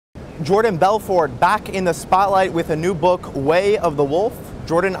Jordan Belfort back in the spotlight with a new book, Way of the Wolf.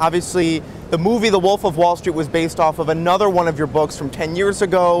 Jordan, obviously, the movie The Wolf of Wall Street was based off of another one of your books from 10 years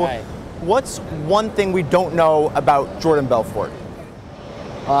ago. Right. What's one thing we don't know about Jordan Belfort?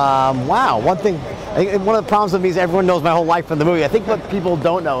 Wow, one thing, I think one of the problems with me is everyone knows my whole life from the movie. I think what people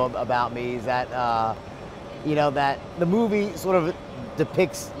don't know about me is that, that the movie sort of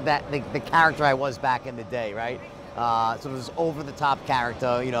depicts that the character I was back in the day, right? Sort of this over-the-top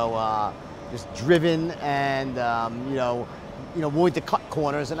character, just driven and, willing to cut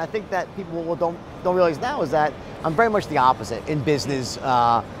corners. And I think that people don't realize now is that I'm very much the opposite in business.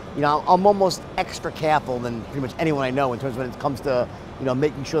 I'm almost extra careful than pretty much anyone I know in terms of when it comes to,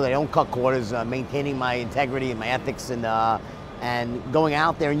 making sure that I don't cut corners, maintaining my integrity and my ethics, and going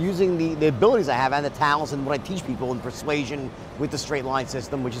out there and using the abilities I have and the talents and what I teach people in persuasion with the straight line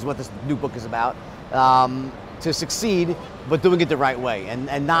system, which is what this new book is about, to succeed, but doing it the right way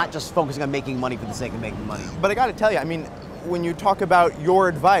and not just focusing on making money for the sake of making money. But I got to tell you, when you talk about your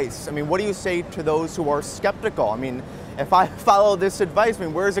advice, what do you say to those who are skeptical? If I follow this advice,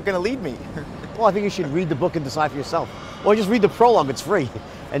 where is it going to lead me? Well, I think you should read the book and decide for yourself. Or just read the prologue, it's free.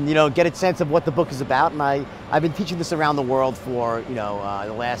 And get a sense of what the book is about. And I've been teaching this around the world for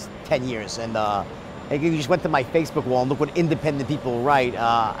the last 10 years. And if you just went to my Facebook wall and look what independent people write,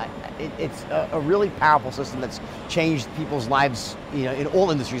 it's a really powerful system that's changed people's lives in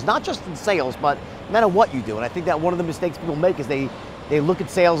all industries, not just in sales, but no matter what you do. And I think that one of the mistakes people make is they look at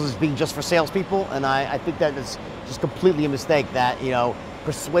sales as being just for salespeople. And I think that is just completely a mistake, that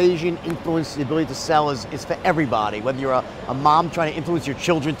persuasion, influence, the ability to sell is for everybody. Whether you're a mom trying to influence your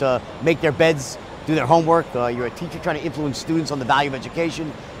children to make their beds, do their homework, you're a teacher trying to influence students on the value of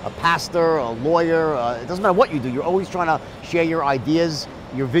education, a pastor, a lawyer, it doesn't matter what you do, you're always trying to share your ideas,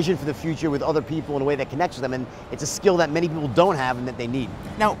 your vision for the future with other people in a way that connects with them, and it's a skill that many people don't have and that they need.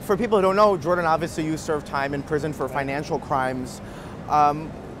 Now, for people who don't know, Jordan, obviously you served time in prison for financial crimes.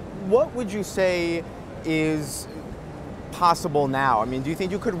 What would you say is possible now? Do you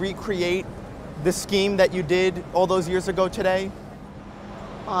think you could recreate the scheme that you did all those years ago today?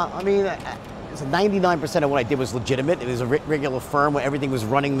 So 99% of what I did was legitimate. It was a regular firm where everything was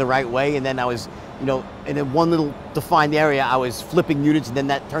running the right way, and then I was, in one little defined area, I was flipping units, and then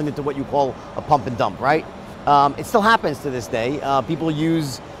that turned into what you call a pump and dump, right? It still happens to this day. People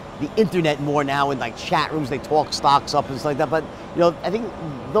use the internet more now in chat rooms, they talk stocks up and stuff like that, but I think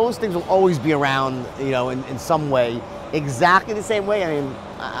those things will always be around, in some way. Exactly the same way,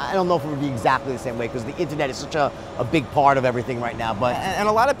 I don't know if it would be exactly the same way, because the internet is such a big part of everything right now. But and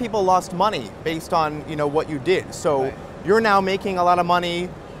a lot of people lost money based on what you did. So right. You're now making a lot of money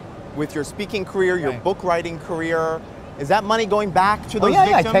with your speaking career, your right. book writing career. Is that money going back to those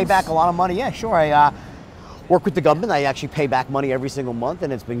victims? Yeah, I pay back a lot of money. Yeah, sure. I work with the government. I actually pay back money every single month,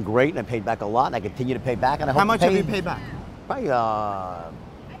 and it's been great. And I paid back a lot, and I continue to pay back. And I hope How much have you paid back? Probably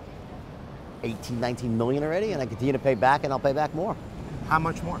 18, 19 million already, and I continue to pay back, and I'll pay back more. How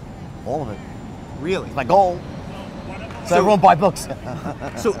much more? All of it. Really? It's my goal. So everyone buy books.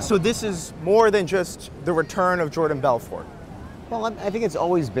 so this is more than just the return of Jordan Belfort. Well, I think it's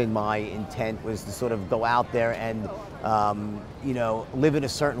always been my intent was to sort of go out there and, live in a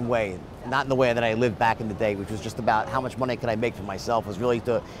certain way. Not in the way that I lived back in the day, which was just about how much money could I make for myself. It was really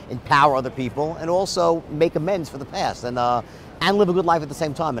to empower other people and also make amends for the past and live a good life at the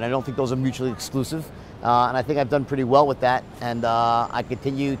same time. And I don't think those are mutually exclusive. And I think I've done pretty well with that. And I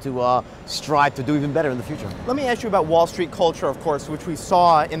continue to strive to do even better in the future. Let me ask you about Wall Street culture, of course, which we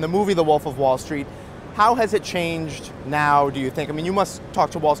saw in the movie The Wolf of Wall Street. How has it changed now, do you think? You must talk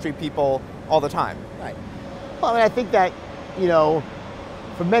to Wall Street people all the time. Right. Well, I think that,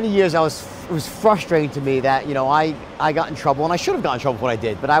 for many years it was frustrating to me that, I got in trouble, and I should have gotten in trouble for what I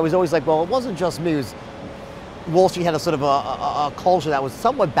did. But I was always like, well, it wasn't just me. It was Wall Street had a sort of a culture that was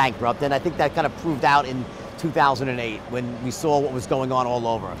somewhat bankrupt, and I think that kind of proved out in 2008 when we saw what was going on all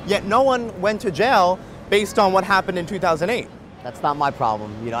over. Yet no one went to jail based on what happened in 2008. That's not my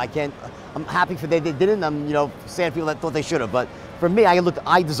problem. I'm happy for they didn't. I'm, sad people that thought they should have. But for me,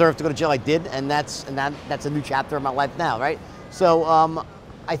 I deserve to go to jail. I did, and that's a new chapter in my life now, right? So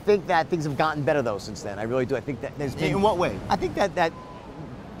I think that things have gotten better though since then. I really do. I think that there's been. In what way? I think that the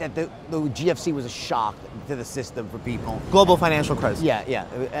GFC was a shock to the system for people. Global financial crisis. Yeah,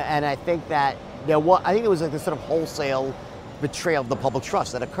 and I think that there was like this sort of wholesale betrayal of the public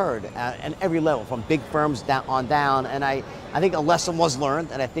trust that occurred at every level, from big firms down. And I think a lesson was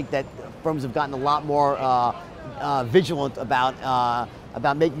learned, and I think that firms have gotten a lot more vigilant about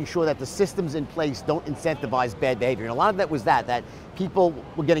making sure that the systems in place don't incentivize bad behavior. And a lot of that was that people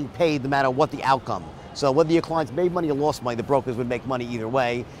were getting paid no matter what the outcome. So whether your clients made money or lost money, the brokers would make money either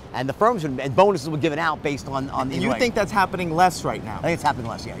way, and the firms would, and bonuses were given out based on the. And you think that's happening less right now? I think it's happening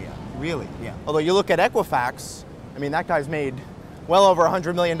less. Yeah. Really? Yeah. Although you look at Equifax, I mean, that guy's made well over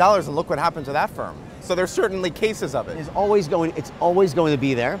 $100 million, and look what happened to that firm. So there's certainly cases of it. It's always going to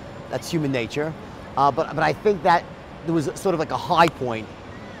be there. That's human nature. But I think that there was sort of like a high point,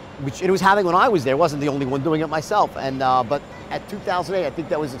 which it was having when I was there. I wasn't the only one doing it myself. And but at 2008, I think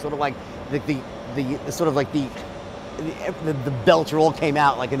that was sort of like the belcher all came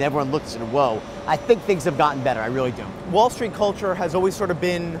out, like, and everyone looked and said, whoa. I think things have gotten better, I really do. Wall Street culture has always sort of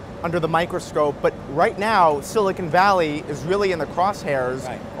been under the microscope, but right now, Silicon Valley is really in the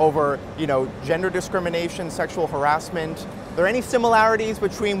crosshairs over, gender discrimination, sexual harassment. Are there any similarities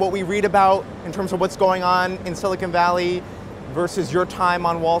between what we read about in terms of what's going on in Silicon Valley versus your time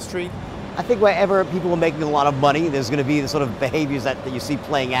on Wall Street? I think wherever people are making a lot of money, there's going to be the sort of behaviors that you see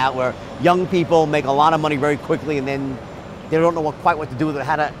playing out where young people make a lot of money very quickly and then they don't know quite what to do with it,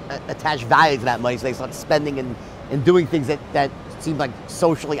 how to attach value to that money, so they start spending and doing things that seem like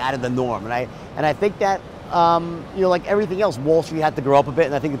socially out of the norm. And I think that, like everything else, Wall Street had to grow up a bit,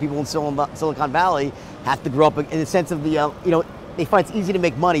 and I think the people in Silicon Valley have to grow up in the sense of they find it's easy to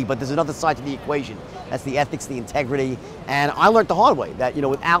make money, but there's another side to the equation. That's the ethics, the integrity, and I learned the hard way that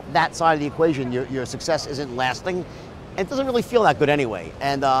without that side of the equation, your success isn't lasting, and it doesn't really feel that good anyway.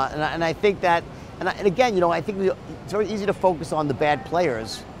 And I think that, and again, I think it's very easy to focus on the bad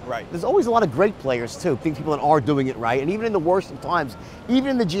players. Right. There's always a lot of great players too. People that are doing it right, and even in the worst of times, even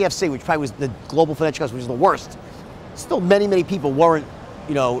in the GFC, which probably was the global financial crisis, which is the worst, still many people weren't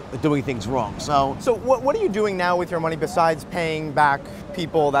doing things wrong. So what are you doing now with your money besides paying back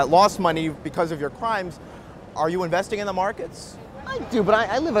people that lost money because of your crimes? Are you investing in the markets? I do, but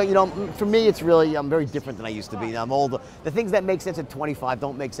I live for me, it's really, I'm very different than I used to be. I'm older. The things that make sense at 25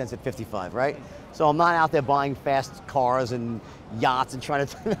 don't make sense at 55, right? So I'm not out there buying fast cars and yachts and trying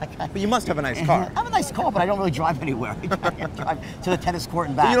to... But you must have a nice car. I have a nice car, but I don't really drive anywhere. I drive to the tennis court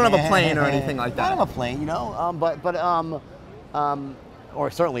and back. But you don't have a plane or anything like that? I don't have a plane, or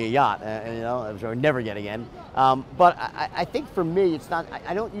certainly a yacht, or never yet again. But I think for me, it's not,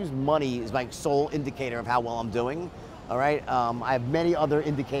 I don't use money as my sole indicator of how well I'm doing, all right? I have many other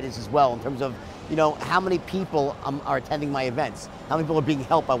indicators as well in terms of, how many people are attending my events, how many people are being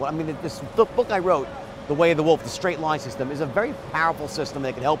helped by what, this book I wrote, The Way of the Wolf, the straight line system, is a very powerful system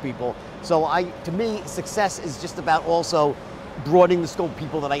that can help people. So to me, success is just about also broadening the scope of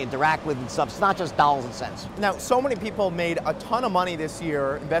people that I interact with and stuff. It's not just dollars and cents. Now, so many people made a ton of money this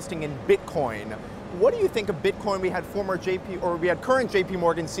year investing in Bitcoin. What do you think of Bitcoin? We had current JP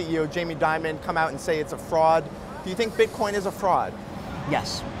Morgan CEO Jamie Dimon come out and say it's a fraud. Do you think Bitcoin is a fraud?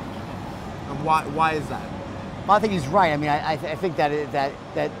 Yes. And why is that? Well, I think he's right. I think that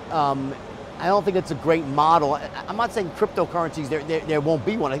I don't think it's a great model. I'm not saying cryptocurrencies there won't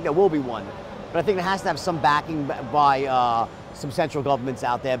be one. I think there will be one, but I think it has to have some backing by some central governments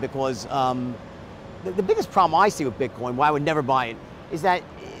out there, because the biggest problem I see with Bitcoin, why I would never buy it, is that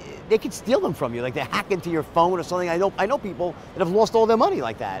they could steal them from you. Like, they hack into your phone or something. I know people that have lost all their money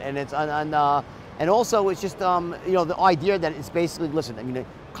like that, and also it's just the idea that it's basically, listen,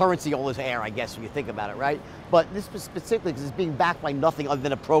 currency all is air, I guess, when you think about it, right? But this specifically, because it's being backed by nothing other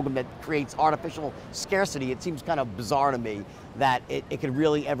than a program that creates artificial scarcity, it seems kind of bizarre to me that it could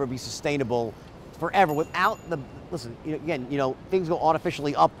really ever be sustainable forever without the, listen, again, things go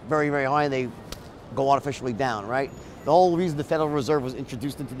artificially up very, very high and they go artificially down, right? The whole reason the Federal Reserve was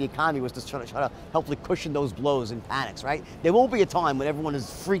introduced into the economy was to try to helpfully cushion those blows and panics, right? There won't be a time when everyone is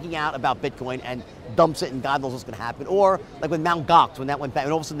freaking out about Bitcoin and dumps it and God knows what's going to happen. Or like when Mt. Gox, when that went back,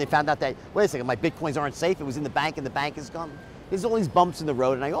 and all of a sudden they found out that, wait a second, my Bitcoins aren't safe. It was in the bank and the bank is gone. There's all these bumps in the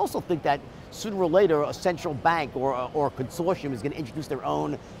road. And I also think that sooner or later, a central bank or a consortium is going to introduce their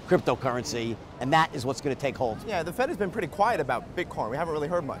own cryptocurrency, and that is what's going to take hold. Yeah, the Fed has been pretty quiet about Bitcoin. We haven't really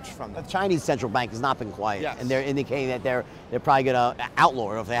heard much from them. The Chinese central bank has not been quiet, yes. And they're indicating that they're probably going to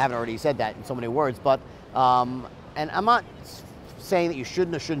outlaw it, if they haven't already said that in so many words. But and I'm not saying that you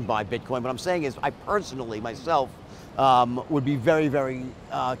shouldn't or shouldn't buy Bitcoin. What I'm saying is, I personally myself would be very, very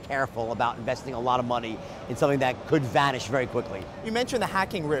careful about investing a lot of money in something that could vanish very quickly. You mentioned the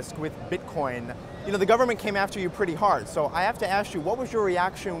hacking risk with Bitcoin. The government came after you pretty hard. So I have to ask you, what was your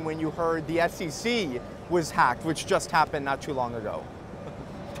reaction when you heard the SEC was hacked, which just happened not too long ago?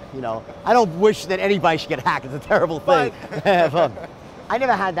 I don't wish that anybody should get hacked. It's a terrible thing. I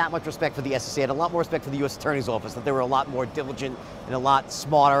never had that much respect for the SEC. I had a lot more respect for the U.S. Attorney's Office, that they were a lot more diligent and a lot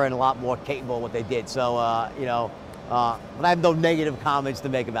smarter and a lot more capable of what they did. So, but I have no negative comments to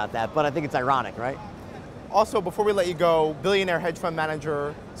make about that, but I think it's ironic, right? Also, before we let you go, billionaire hedge fund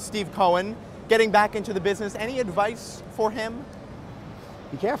manager Steve Cohen getting back into the business. Any advice for him?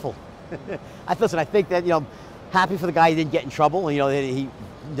 Be careful. Listen, I think that, happy for the guy he didn't get in trouble.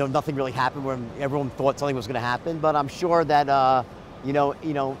 Nothing really happened when everyone thought something was going to happen. But I'm sure that,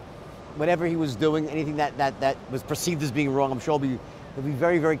 whatever he was doing, anything that was perceived as being wrong, I'm sure he'll be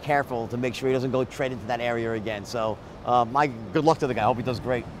very, very careful to make sure he doesn't go tread into that area again. So my good luck to the guy. I hope he does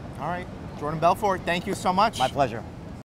great. All right. Jordan Belfort, thank you so much. My pleasure.